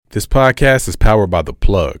This podcast is powered by The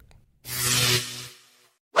Plug.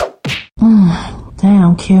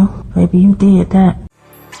 Damn, Q. Baby, you did that.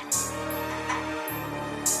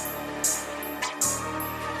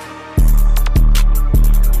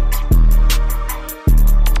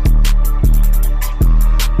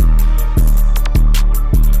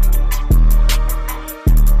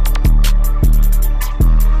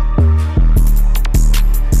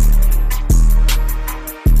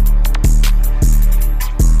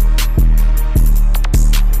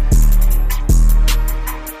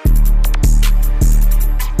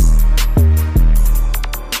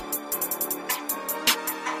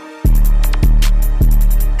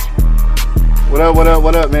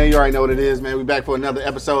 What up, man? You already know what it is, man. We back for another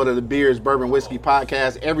episode of the Beers, Bourbon, Whiskey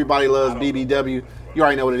podcast. Everybody loves BBW. You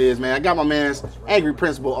already know what it is, man. I got my man's Angry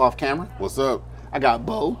Principal off camera. What's up? I got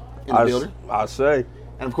Bo in the building. I say.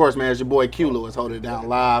 And, of course, man, it's your boy Q Lewis holding it down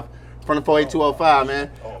live from the 48205,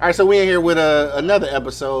 man. All right, so we in here with another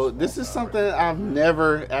episode. This is something I've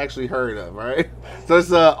never actually heard of, right? So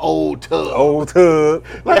it's Old Tub. Old Tub.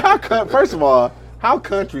 Like, first of all, how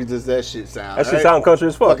country does that shit sound? That shit sound country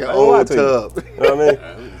as fuck. Fucking Old Tub. You know what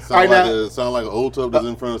I mean? Sound like an old tub that's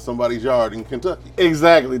in front of somebody's yard in Kentucky.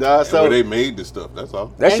 Exactly, dog. So where they made this stuff, that's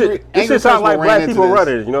all. This shit sound like black people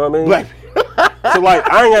running, you know what I mean? Black So like,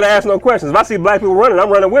 I ain't gotta ask no questions. If I see black people running,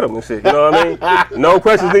 I'm running with them and shit, you know what I mean? No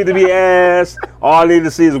questions need to be asked. All I need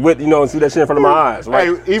to see is see that shit in front of my eyes,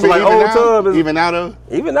 right? Hey, even now though?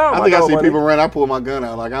 Even now, I think I see people run, I pull my gun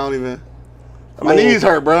out. Like, I don't even... My knees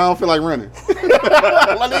hurt, bro. I don't feel like running.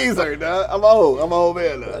 My knees hurt, dog. I'm an old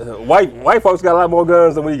man now. White folks got a lot more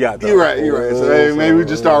guns than we got, though. You're right. So hey, maybe we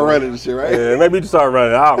just start running and shit, right? Yeah, maybe we just start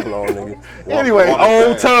running. I don't know, nigga. Anyway,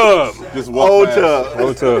 Old Tub. Just walk Old fast. Tub.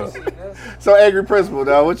 Old Tub. So, Angry Principal,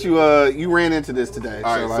 dog, what you ran into this today?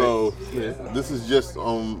 All right, so this is just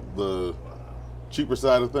on the cheaper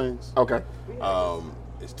side of things. Okay.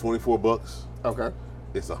 It's $24. Okay.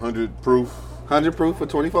 It's 100 proof. 100 proof for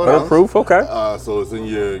 $24. 100 proof, okay. So it's in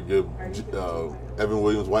your Evan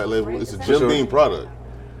Williams white label. It's a Jim Beam product.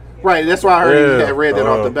 Right, that's why I heard you had read that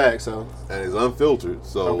off the back. So and it's unfiltered,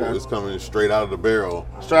 so it's coming straight out of the barrel.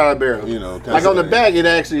 Straight out of the barrel. You know, like on the back, it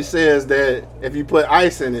actually says that if you put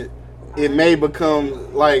ice in it, it may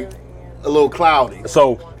become like a little cloudy.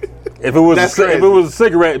 So if it was a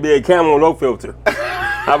cigarette, it'd be a Camel no filter.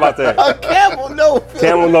 How about that? A Camel no filter.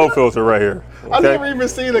 Camel no filter right here. Okay? I've never even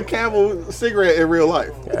seen a Camel cigarette in real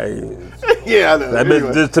life. Hey. Yeah, I know. That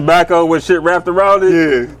bitch just tobacco with shit wrapped around it.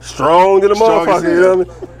 Yeah. Strong to the motherfucker, you know what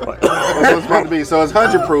I mean? That's what it's supposed to be. So it's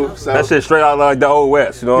 100 proof. So. That shit straight out like the old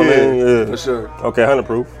West, you know what I mean? Yeah, for sure. Okay, 100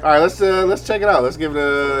 proof. All right, let's check it out. Let's give it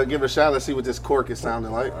a shot. Let's see what this cork is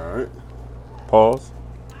sounding like. All right. Pause.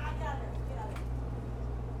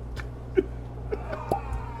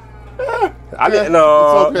 Hold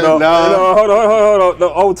on. The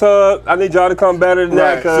Old Tub, I need y'all to come better than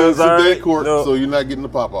that. So synthetic cork, so you're not getting the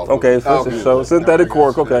pop off. Okay, so synthetic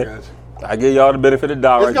cork, okay. I give y'all the benefit of the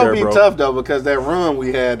doubt right there, bro. It's gonna be tough, though, because that run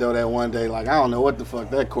we had, though, that one day, like, I don't know what the fuck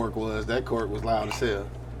that cork was. That cork was loud as hell.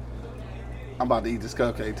 I'm about to eat this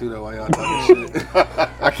cupcake, too, though, while y'all talking shit.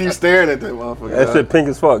 I keep staring at that motherfucker. That shit pink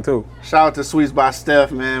as fuck, too. Shout out to Sweets by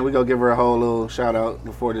Steph, man. We gonna give her a whole little shout out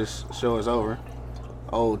before this show is over.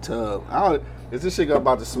 Old Tub. Is this shit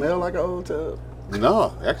about to smell like an old tub?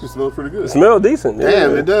 No, it actually smells pretty good. It smells decent.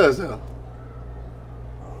 Damn, it does, though.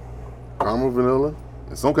 Caramel, vanilla,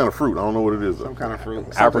 and some kind of fruit. I don't know what it is, though. Some kind of fruit.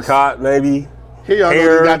 Apricot, maybe. Here y'all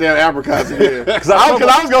know these goddamn apricots in here. Because I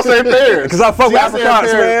was going to say pears. Because I fuck with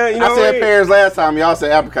apricots, man. You know I said pears last time. Y'all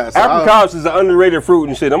said apricots. So apricots is an underrated fruit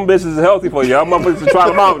and shit. Them bitches is healthy for you. I'm going to try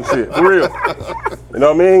them out and shit. For real. You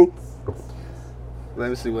know what I mean? Let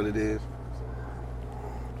me see what it is.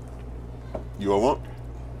 You all want?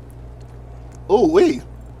 Ooh, wee.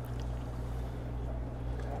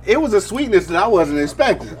 It was a sweetness that I wasn't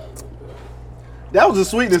expecting. That was a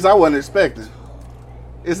sweetness I wasn't expecting.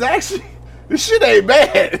 It's actually, this shit ain't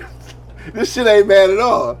bad. This shit ain't bad at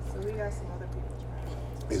all. So we got some other people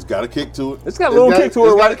trying. It's got a kick to it. It's got a little kick to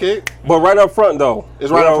it, right? Kick. But right up front, though.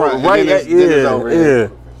 It's right up front. Right, it's over. Yeah.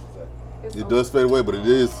 It does fade away, but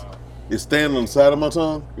it's standing on the side of my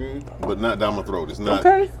tongue, but not down my throat. It's not.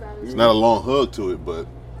 Okay. It's not a long hug to it, but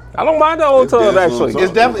I don't mind the Old Tub actually.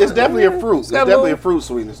 It's definitely a fruit. It's definitely a fruit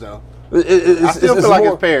sweetness though. I still feel like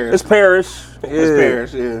it's pears. It's pearish. Yeah. It's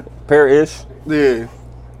pears. Yeah. Pearish. Yeah.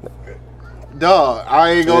 Dog,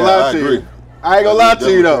 I ain't gonna lie to you. I ain't gonna lie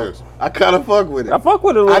to you though. I kind of fuck with it. I fuck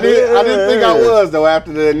with it a little bit. I didn't think I was though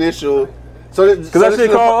after the initial. Because that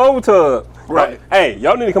shit called Old Tub. Right. Hey,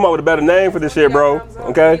 y'all need to come up with a better name for this shit, bro.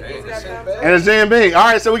 Okay. And it's J&B. All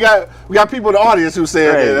right, so we got people in the audience who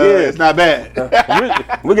said Hey, that yeah. it's not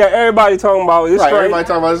bad. we got everybody talking about it's Right, straight. everybody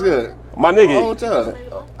talking about it's good. My nigga. Whole time.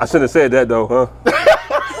 I should have said that though, huh?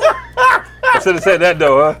 I should have said that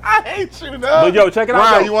though, huh? I hate you, dog. But yo, check it out.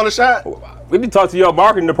 Ryan, though. you want a shot? We need to talk to your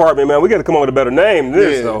marketing department, man. We got to come up with a better name than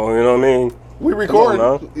this, Yeah. though. You know what I mean? We recording.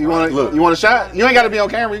 Come on, You want Look. you want a shot? You ain't got to be on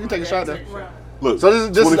camera. You can take a shot though. Look, So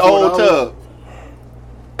this is old tub.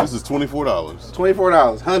 This is $24.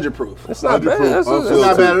 $24, 100 proof. It's not bad. That's It's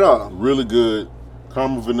not bad at all. Really good.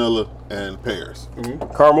 Caramel, vanilla, and pears.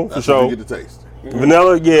 caramel for That's sure. what you get the taste.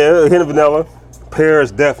 Vanilla, yeah, a hint of vanilla.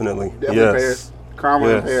 Pears, definitely. Definitely yes. pears. Caramel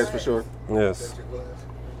and Yes. pears for sure. Yes.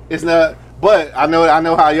 It's not, but I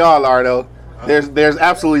know how y'all are though. There's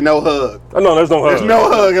absolutely no hug. Oh, no, there's no hug. There's no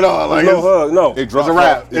hug at all. Like There's no it's- hug. No. It drops a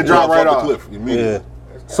wrap. off, It dropped right the off. cliff immediately.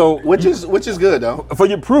 Yeah. So which is good though. for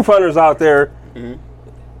your proof hunters out there,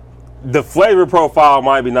 the flavor profile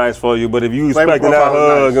might be nice for you, but if you Flavor expecting that profile is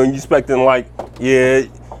hug nice. and you expecting like, yeah,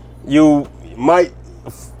 you might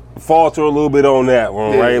falter a little bit on that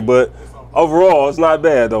one, Yeah. right? But overall, it's not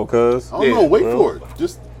bad though, cuz. I don't know. Wait for it.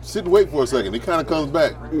 Just sit and wait for a second. It kind of comes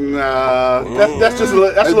back. Nah, that's just a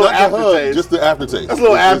little, that's a It's little not the hug, aftertaste. just the aftertaste. That's a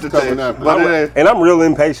little It's just aftertaste. coming after. But it ain't- And I'm real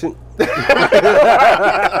impatient.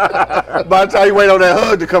 by the time you wait on that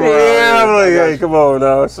hug to come around, Yeah, I'm like, hey, come on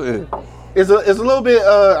now. Shit. it's a little bit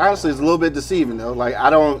honestly, it's a little bit deceiving though. Like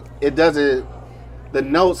the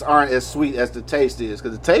notes aren't as sweet as the taste is,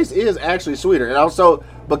 because the taste is actually sweeter. And also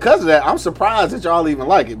because of that, I'm surprised that y'all even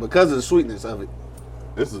like it because of the sweetness of it.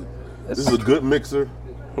 This is a good mixer.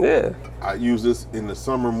 Yeah. I use this in the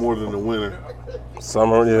summer more than the winter,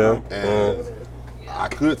 Summer, yeah. and I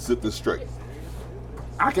could sip this straight.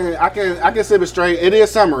 I can sip it straight. It is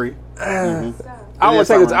summery. I'm It gonna is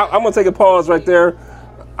take summer. I'm gonna take a pause right there.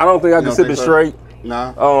 I don't think I can don't sip think it so? straight.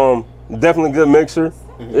 Nah. Definitely good mixer.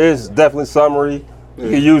 It's definitely summery. You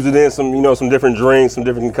can use it in some different drinks, some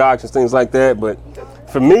different concoctions, things like that. But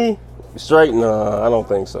for me, straight, nah, I don't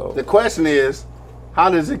think so. The question is, how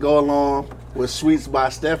does it go along with Sweets by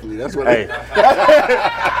Stephanie? That's what Hey,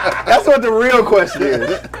 that's what the real question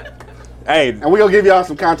is. hey, And we're gonna give y'all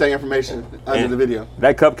some contact information under the video.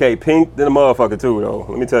 that cupcake pink than a motherfucker too, though.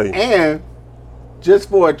 Let me tell you. And just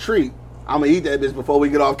for a treat, I'm gonna eat that bitch before we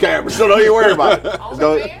get off camera. So don't even worry about it. Let's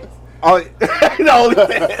go. Oh, the only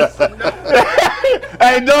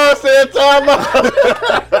Hey, dog said time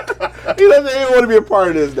out. He doesn't even want to be a part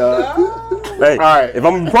of this, dog. Hey, All right. if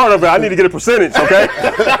I'm a part of it, I need to get a percentage, okay?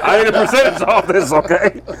 I need a percentage off this,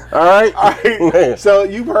 okay? All right? All right. Man. So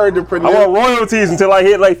you've heard the I want pronunciation. royalties until I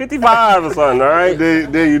hit like 55 or something, all right?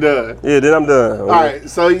 Then you done. Yeah, then I'm done. All right.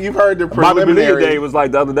 So you've heard the Bobby Bonilla preliminary. Day was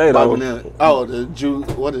like the other day, though. Bobby Bonilla. Oh,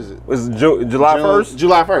 what is it? Was July 1st?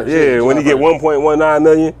 July 1st. Yeah, when you get 1.19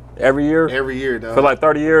 million every year every year, dog. for like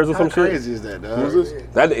 30 years or How some shit. crazy is that, dog? Who's this?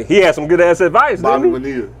 That, he had some good ass advice, Bobby didn't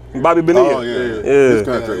he? Bonilla. Bobby Bonilla. Oh, yeah. Yeah. This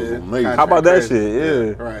contract was amazing. How about that Crazy.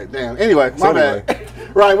 shit? Yeah. Right, damn. Anyway, So my bad.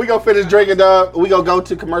 Right, we gonna finish drinking, dog. We gonna go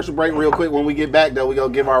to commercial break real quick. When we get back, though, we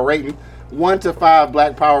gonna give our rating 1 to 5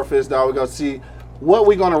 Black Power Fist, dog. We gonna see what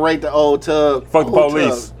we gonna rate the old tub. Fuck the Old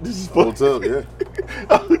police. Tub. This is Full tub, yeah.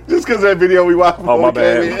 just because that video we watched before Oh, my we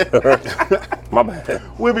came in. bad. My bad.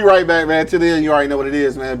 We'll be right back, man. Till then, you already know what it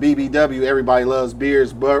is, man. BBW, everybody loves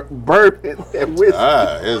beers, bourbon, and whiskey.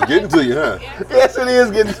 It's getting to you, huh? Yes, it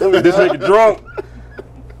is getting to me. This dog. nigga drunk.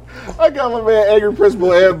 I got my man Angry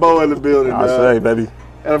Principal and Bo in the building, I dog. say, baby.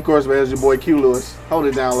 And of course, man, it's your boy Q Lewis. Hold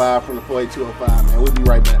it down live from the 48205, man. We'll be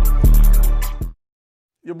right back.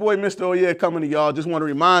 Your boy Mr. Oye coming to y'all. Just want to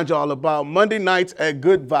remind y'all about Monday nights at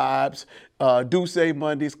Good Vibes. Do say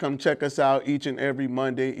Mondays. Come check us out each and every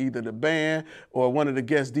Monday. Either the band or one of the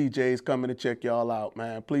guest DJs coming to check y'all out,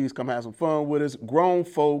 man. Please come have some fun with us. Grown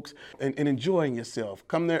folks and enjoying yourself.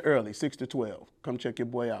 Come there early, 6 to 12. Come check your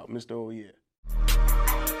boy out, Mr. Oye.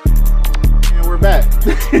 And we're back.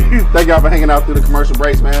 Thank y'all for hanging out through the commercial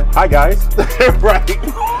breaks, man. Hi, guys. Right.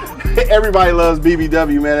 Everybody loves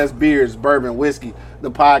BBW, man. That's beers, bourbon, whiskey,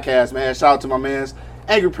 the podcast, man. Shout out to my mans,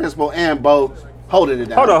 Angry Principal and Bo, holding it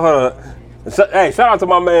down. Hold on. Hey, shout out to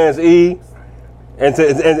my man's E and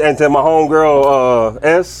to my homegirl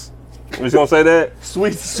S. We just gonna say that?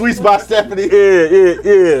 Sweets by Stephanie.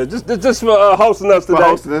 Yeah. Just for hosting us today.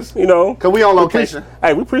 hosting us. You know, Cause we on location.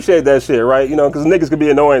 Hey, we appreciate that shit, right? You know, because niggas can be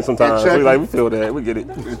annoying sometimes. And Chucky. We feel that. We get it.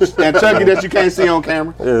 And Chucky that you can't see on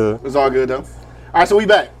camera. Yeah. It's all good though. All right, so we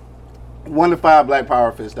back. 1 to 5 Black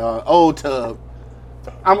Power Fist, dog. Old tub.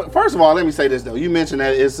 First of all, let me say this though. You mentioned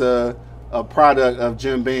that it's a product of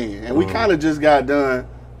Jim Beam, and we kind of just got done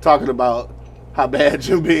talking about how bad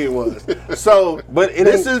Jim Beam was. So, But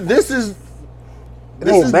this is It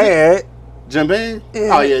ain't bad. Jim Beam?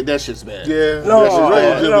 Yeah. Oh yeah, that shit's bad. Yeah. No, That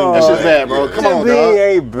shit's bad. no. That shit's bad, bro. Come Jim on, Beam dog.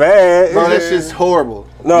 ain't bad. Bro, that shit's horrible.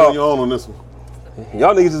 No, You're on this one.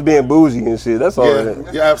 y'all niggas just being bougie and shit. That's all. Yeah, it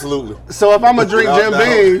is. yeah, absolutely. So if I'm gonna drink Jim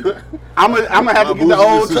Beam, I'm gonna have to get the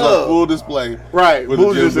old tub. Full display. Right, with the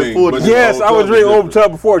bougie Jim is in Beam, full but display. the Yes, old I would tub drink is Old different.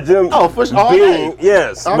 Tub before Jim. Oh, for sure, all Beam. day.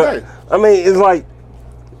 Yes, All but day. I mean, it's like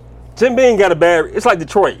Jim Beam got a bad. It's like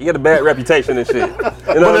Detroit. You got a bad reputation and shit.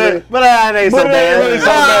 You know what I mean? But that ain't so But it ain't bad. really so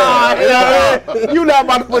bad. You know what I mean? You not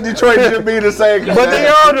about to put Detroit and Jim Beam the same. But they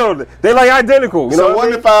are though. They like identical. You know So what I 1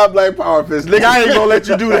 mean? to 5 Black Power Fist. Nigga, I ain't gonna let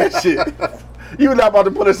you do that shit. You not about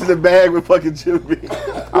to put us in the bag with fucking Jim Beam.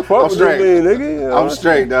 I fuck with Jim straight. Beam, nigga. You know? I'm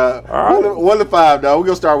straight, dog. All right. 1 to 5, dog. We're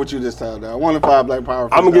gonna start with you this time, dog. 1 to 5 Black Power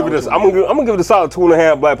Fist. I'm gonna give it this. I'm gonna give it a solid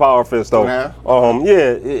 2.5 Black Power Fist though. 2.5?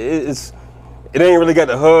 Yeah, it ain't really got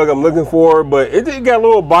the hug I'm looking for, but it got a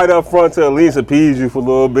little bite up front to at least appease you for a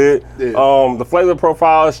little bit. Yeah. The flavor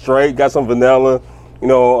profile is straight. Got some vanilla. You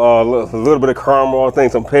know, a little bit of caramel. I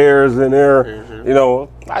think some pears in there. You know,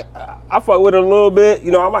 I fuck with it a little bit.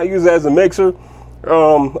 You know, I might use it as a mixer.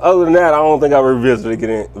 Other than that, I don't think I'll revisit it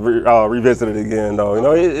again though. You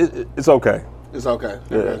know, it's okay. It's okay.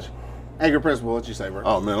 Yeah. Angry Principal, what you say, bro?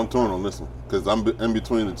 Oh man, I'm torn on this one because I'm in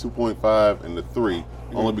between the 2.5 and the 3,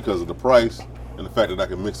 only because of the price and the fact that I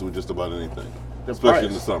can mix it with just about anything, especially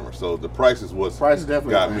in the summer. So the price is what's Price is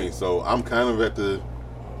definitely got right. me. So I'm kind of at the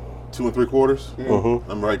 2 3/4.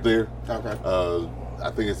 I'm right there. Okay. I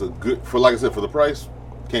think it's a good for, like I said, for the price.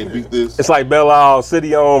 Can't beat this. It's like Belle Isle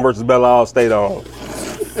City owned versus Belle Isle State owned,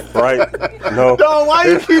 right? No. No, why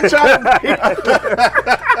you keep trying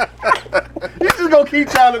to You just gonna keep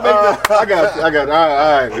trying to make that. I got it.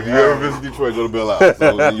 All right. If you ever visit Detroit, go to Belle Isle.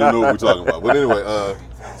 So then you know what we're talking about. But anyway,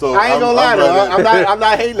 so I ain't gonna lie though. I'm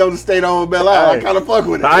not hating on the state-owned Belle Isle. I kind of fuck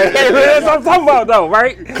with it. That's what I'm talking about though,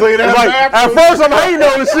 right? Clean that It's like, at bathroom. first I'm hating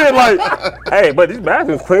on the shit like, hey, but these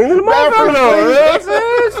bathrooms clean as a motherfucker though.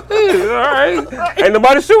 Shit, all right. Ain't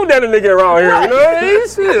nobody shooting at a nigga around here, you know?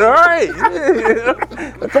 Shit, all right.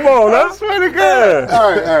 Come on, now. I swear to God.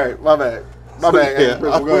 All right. My bad. My bad. Yeah, Angry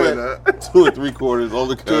Principal, go ahead. 2 3/4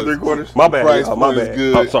 only 2 3/4. My bad. price y'all, my point bad. is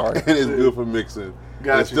good. I'm sorry. And it's good for mixing.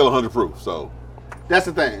 Got And it's you. still 100 proof. So That's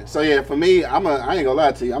the thing. So yeah, for me, I ain't gonna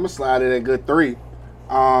lie to you. I'm gonna slide it at a good 3,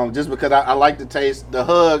 just because I like the taste. The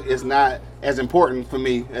hug is not as important for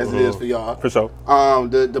me as it is for y'all. For sure.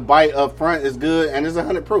 The bite up front is good, and it's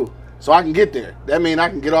 100 proof, so I can get there. That means I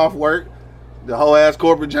can get off work, the whole ass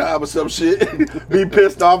corporate job or some shit, be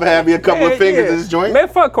pissed off and have me a couple of fingers in this joint. Man,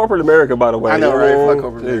 fuck corporate America, by the way. I know, You right? what I Fuck mean?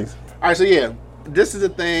 corporate America. Jeez. All right, so yeah, this is the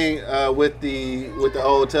thing with the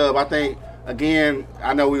old tub. I think again,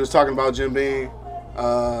 I know we was talking about Jim Beam.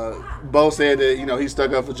 Bo said that he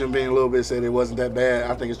stuck up for Jim Beam a little bit, said it wasn't that bad.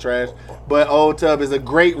 I think it's trash, but Old Tub is a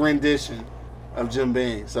great rendition of Jim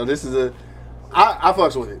Beam. So this is I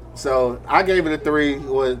fucks with it. So I gave it a 3,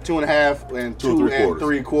 with 2.5 and 2 2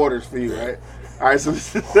 3/4 for you, right? All right, so I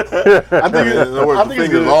think it's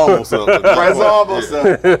good. Almost up. Right, it's almost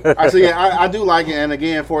up. All right, so yeah, I do like it, and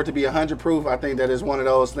again, for it to be 100 proof, I think that is one of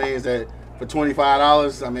those things that for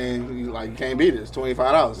 $25, I mean, you can't beat it. It's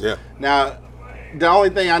 $25. Yeah. Now, the only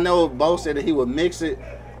thing I know, Bo said that he would mix it.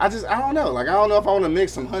 I don't know. I don't know if I want to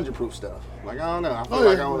mix some 100 proof stuff. I don't know. I feel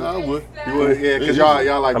like I would. You would, yeah, because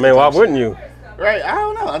y'all like. I mean, why wouldn't you? Right, I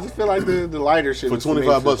don't know. I just feel like the lighter shit. For is for me.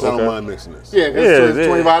 $25, I don't Okay. mind mixing this. Yeah, because it's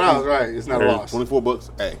 $25, right? It's not a loss. $24,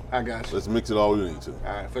 hey. I got you. Let's mix it all we need to.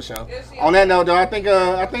 All right, for sure. On that note, though, I think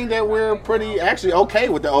that we're pretty actually okay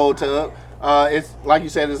with the Old Tub. It's like you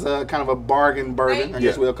said, it's a kind of a bargain bourbon, I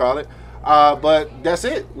guess we'll call it. But that's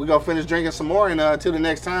it. We're gonna finish drinking some more, and until the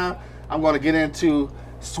next time, I'm gonna get into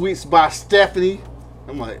Sweets by Stephanie.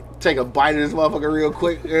 I'm gonna take a bite of this motherfucker real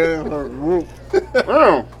quick.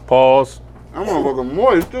 Pause. I'm motherfucking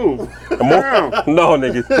moist too. No,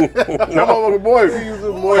 nigga. I'm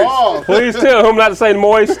motherfucking moist. Pause. Please tell him not to say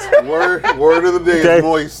moist. Word of the day Okay. is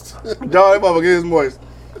moist. Dog, that motherfucker is moist.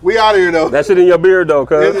 We out of here though. That shit in your beard, though,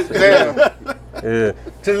 cuz. Damn. Yeah.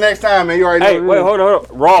 Till the next time, man. You already know. Hey, wait, hold on.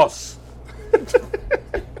 Ross.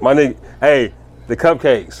 My nigga. Hey, the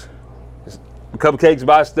cupcakes. Cupcakes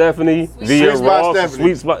by Stephanie via Sweets by Ross.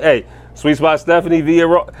 Stephanie. Sweets by Stephanie via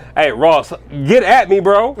Ross. Hey, Ross, get at me,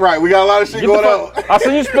 bro. Right, we got a lot of shit Get the going on. fuck- I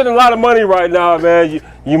see you spending a lot of money right now, man.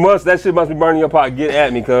 That shit must be burning your pocket. Get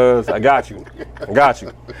at me, cuz I got you.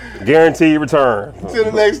 Guaranteed return. Till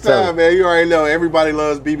the next time, man. You already know. Everybody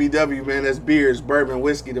loves BBW, man. That's beers, bourbon,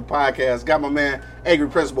 whiskey, the podcast. Got my man, Angry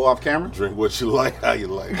Principal, off camera. Drink what you like, how you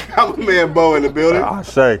like. Got my man, Bo, in the building. I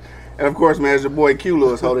say. And of course, man, it's your boy Q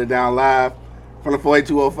Lewis holding it down live from the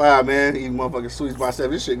 48205, man. Eating motherfucking Sweets by 7.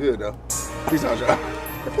 This shit good, though. Peace out, y'all.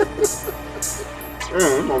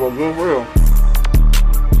 this motherfucker good for real.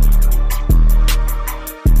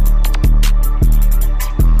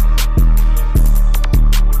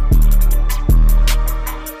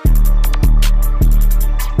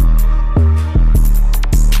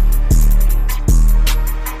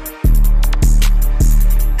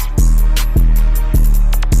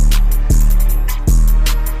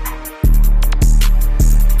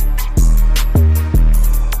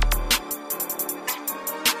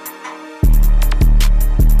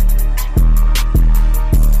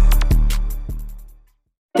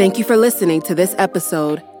 Thank you for listening to this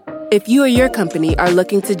episode. If you or your company are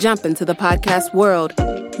looking to jump into the podcast world,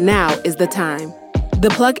 now is the time. The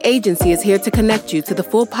Plug Agency is here to connect you to the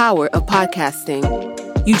full power of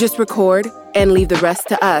podcasting. You just record and leave the rest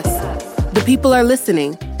to us. The people are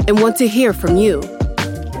listening and want to hear from you.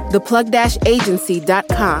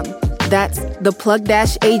 theplug-agency.com. That's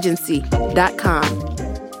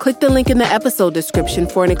theplug-agency.com. Click the link in the episode description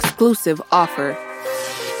for an exclusive offer.